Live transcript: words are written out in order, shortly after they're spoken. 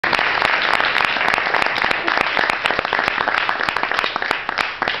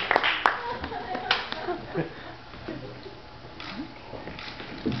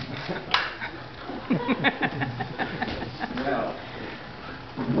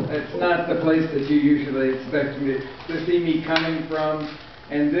It's not the place that you usually expect me to see me coming from,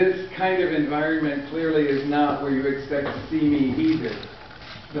 and this kind of environment clearly is not where you expect to see me either.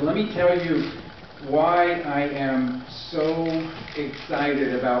 But let me tell you why I am so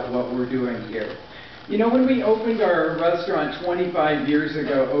excited about what we're doing here. You know, when we opened our restaurant 25 years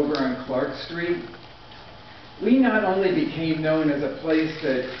ago over on Clark Street, we not only became known as a place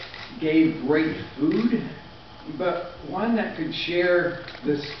that gave great food, but one that could share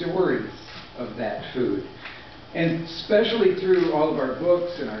the stories of that food. And especially through all of our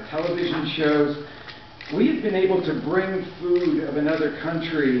books and our television shows, we've been able to bring food of another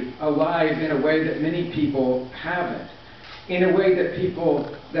country alive in a way that many people haven't, in a way that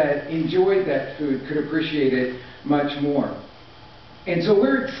people that enjoyed that food could appreciate it much more. And so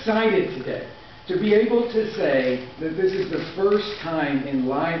we're excited today to be able to say that this is the first time in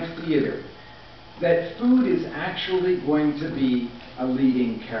live theater that food is actually going to be a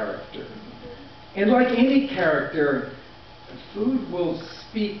leading character. And like any character, food will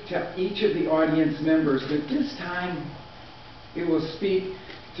speak to each of the audience members, but this time it will speak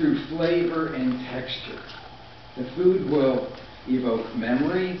through flavor and texture. The food will evoke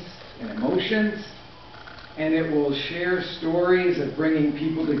memories and emotions, and it will share stories of bringing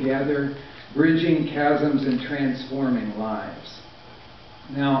people together, bridging chasms and transforming lives.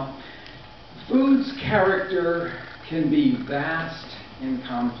 Now, food's character can be vast and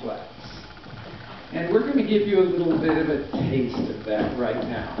complex. And we're going to give you a little bit of a taste of that right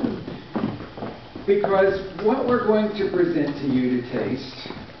now. Because what we're going to present to you to taste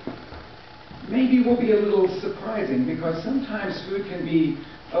maybe will be a little surprising, because sometimes food can be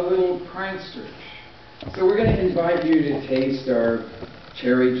a little pranksterish. So we're going to invite you to taste our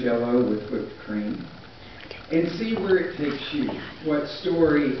cherry jello with whipped cream and see where it takes you, what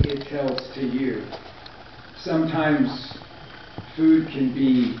story it tells to you. Sometimes food can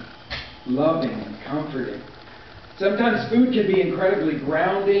be loving and comforting. Sometimes food can be incredibly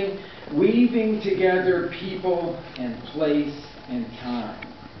grounding, weaving together people and place and time.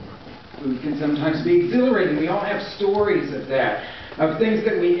 Food can sometimes be exhilarating. We all have stories of that, of things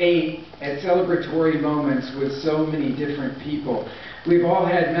that we ate at celebratory moments with so many different people. We've all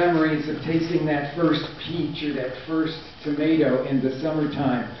had memories of tasting that first peach or that first tomato in the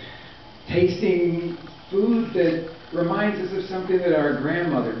summertime, tasting food that reminds us of something that our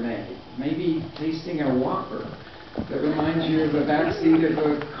grandmother made, maybe tasting a Whopper that reminds you of the backseat of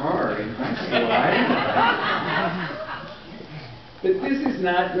a car in high school. But this is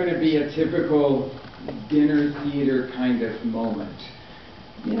not going to be a typical dinner theater kind of moment.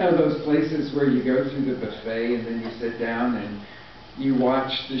 You know, those places where you go through the buffet and then you sit down and you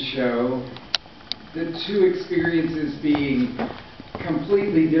watch the show, the two experiences being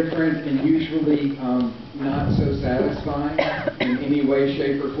completely different and usually not so satisfying in any way,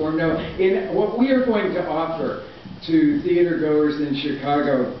 shape, or form. No, what we are going to offer to theater goers in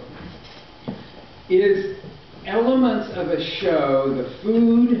Chicago is elements of a show, the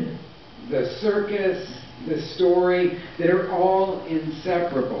food, the circus, the story, that are all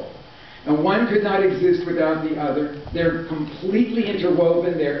inseparable. And one could not exist without the other. They're completely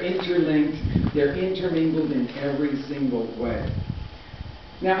interwoven, they're interlinked, they're intermingled in every single way.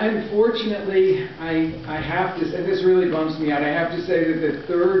 Now, unfortunately, I have to, and this really bums me out, I have to say that the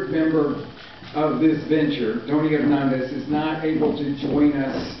third member of this venture, Tony Hernandez, is not able to join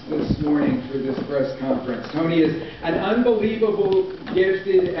us this morning for this press conference. Tony is an unbelievable,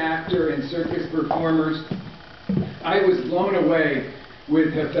 gifted actor and circus performer. I was blown away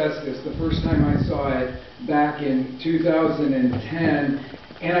with Hephaestus the first time I saw it back in 2010,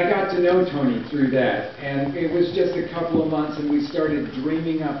 and I got to know Tony through that. And it was just a couple of months and we started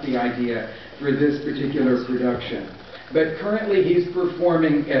dreaming up the idea for this particular production. But currently he's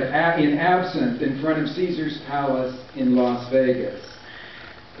performing in Absinthe in front of Caesar's Palace in Las Vegas.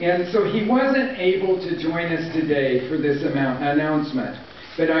 And so he wasn't able to join us today for this announcement.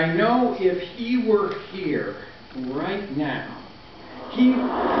 But I know if he were here right now, he would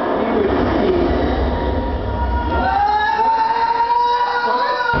be...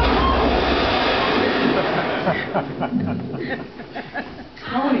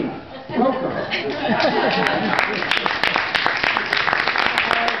 Tony, welcome.